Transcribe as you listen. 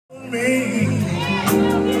me.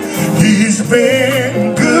 He's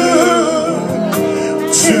been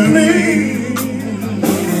good to me.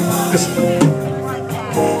 Listen.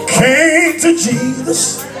 Came to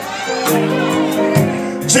Jesus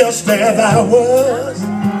just as I was,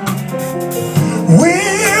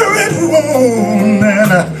 weary, worn,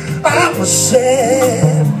 and I was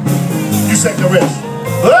sad. You sang the rest.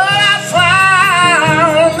 But I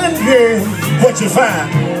found in him. What you find?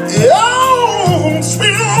 Oh,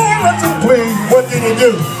 sweet old resting place. What did he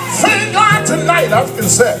do? Thank God tonight I can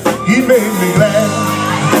say he made me glad.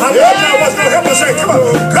 I was gonna help us say, come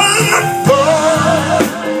on. God,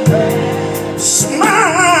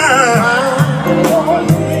 smile on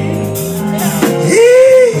me. He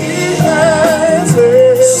has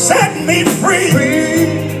set me free.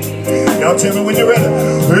 Y'all tell me when you're ready.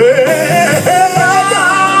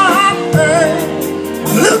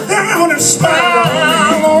 Look down and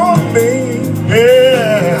smile on me.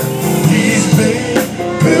 Yeah, he's been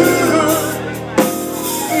good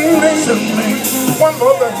to me. One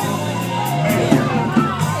more thing.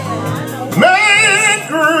 Man,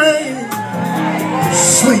 great,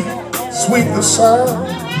 sweet, sweet the sound.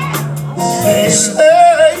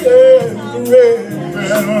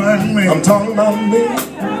 I'm talking about me.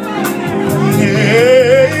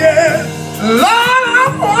 Yeah, yeah. Lord, I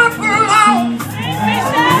want the Lord.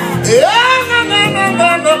 Yeah,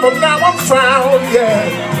 no, but now I'm found, yeah.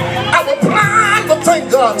 I was blind, but thank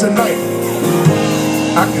God tonight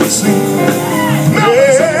I can see.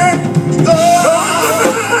 Yeah,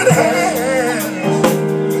 God has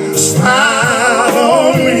smiled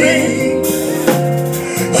on me.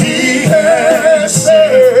 He has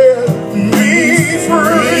set me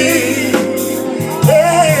free.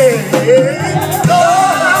 Yeah,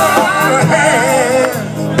 God has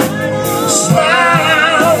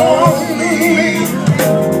smiled on me.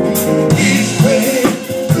 He's been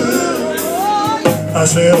good. I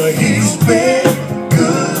said, well, he's been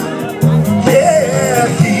good. Yeah,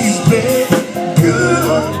 he's been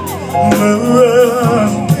good.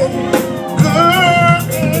 Good.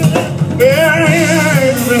 Yeah,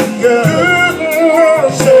 he's been good.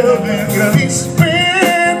 He's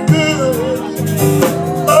been good.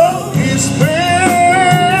 Oh, he's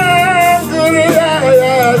been good.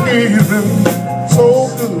 Yeah, he's been so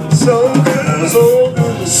good, so good, so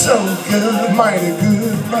good, so good, mighty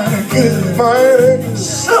good, mighty good, mighty good,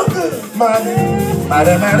 so good, mighty,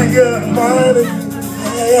 mighty, mighty good, mighty good,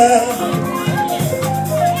 yeah.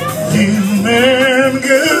 He's been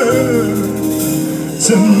good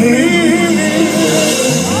to me.